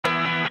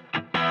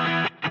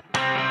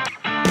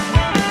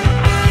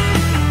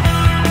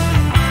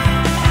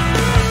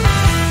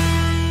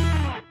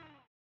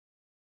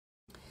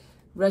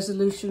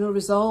Resolution or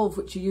resolve,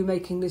 which are you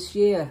making this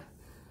year?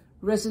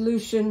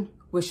 Resolution,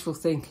 wishful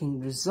thinking.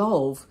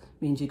 Resolve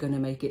means you're going to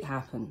make it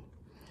happen.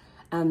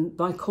 And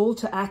my call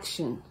to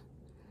action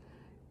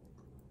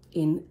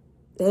in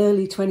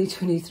early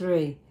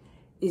 2023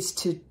 is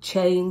to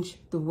change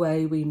the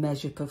way we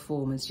measure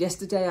performance.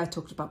 Yesterday I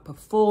talked about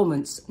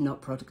performance,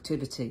 not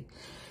productivity.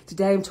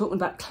 Today I'm talking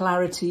about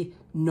clarity,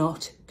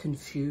 not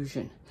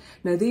confusion.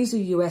 Now these are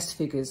US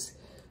figures,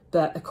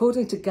 but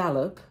according to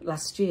Gallup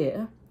last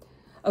year,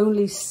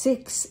 only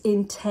 6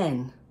 in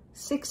 10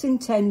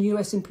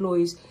 US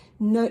employees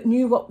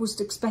knew what was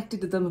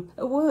expected of them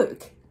at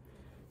work.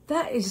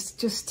 That is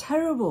just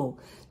terrible,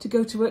 to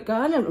go to work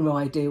going, I don't have no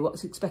idea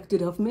what's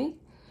expected of me.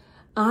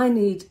 I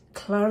need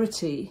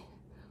clarity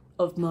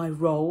of my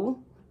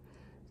role,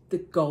 the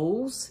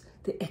goals,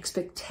 the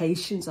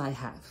expectations I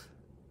have,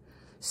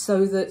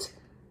 so that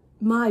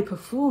my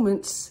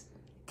performance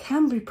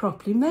can be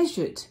properly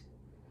measured,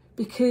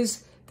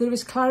 because there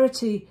is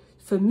clarity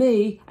for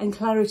me and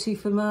clarity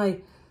for my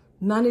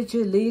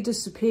manager, leader,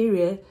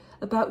 superior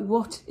about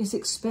what is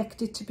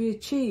expected to be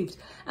achieved.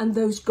 And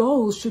those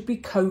goals should be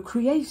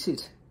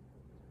co-created.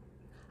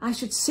 I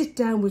should sit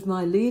down with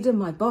my leader,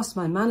 my boss,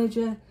 my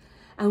manager,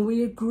 and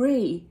we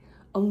agree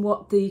on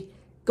what the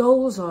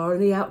goals are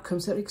and the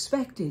outcomes that are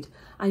expected.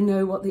 I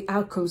know what the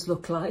outcomes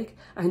look like.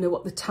 I know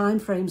what the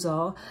timeframes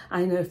are.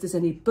 I know if there's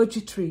any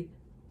budgetary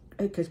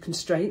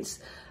constraints.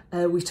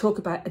 We talk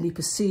about any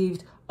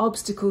perceived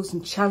obstacles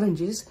and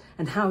challenges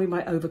and how we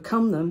might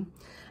overcome them,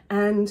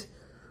 and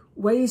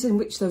ways in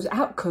which those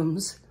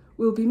outcomes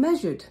will be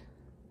measured.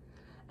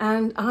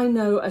 And I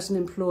know as an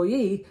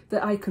employee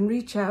that I can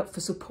reach out for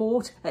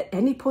support at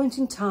any point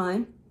in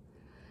time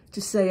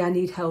to say I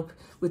need help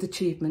with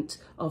achievement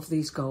of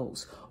these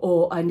goals,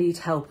 or I need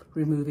help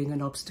removing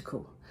an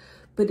obstacle.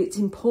 But it's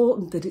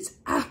important that it's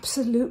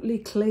absolutely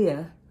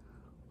clear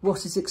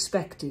what is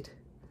expected.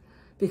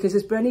 Because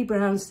as Brené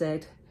Brown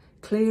said,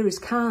 clear is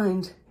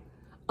kind,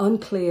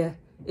 unclear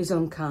is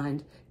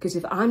unkind. Because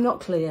if I'm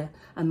not clear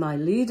and my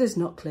leader's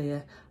not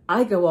clear,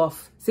 I go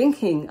off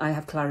thinking I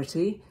have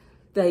clarity.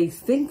 They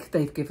think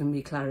they've given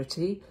me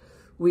clarity.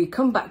 We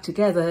come back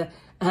together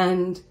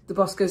and the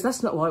boss goes,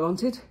 that's not what I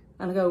wanted.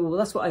 And I go, well,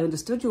 that's what I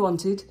understood you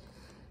wanted.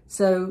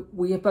 So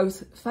we have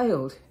both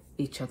failed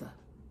each other.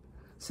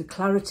 So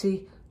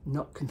clarity,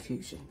 not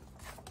confusion.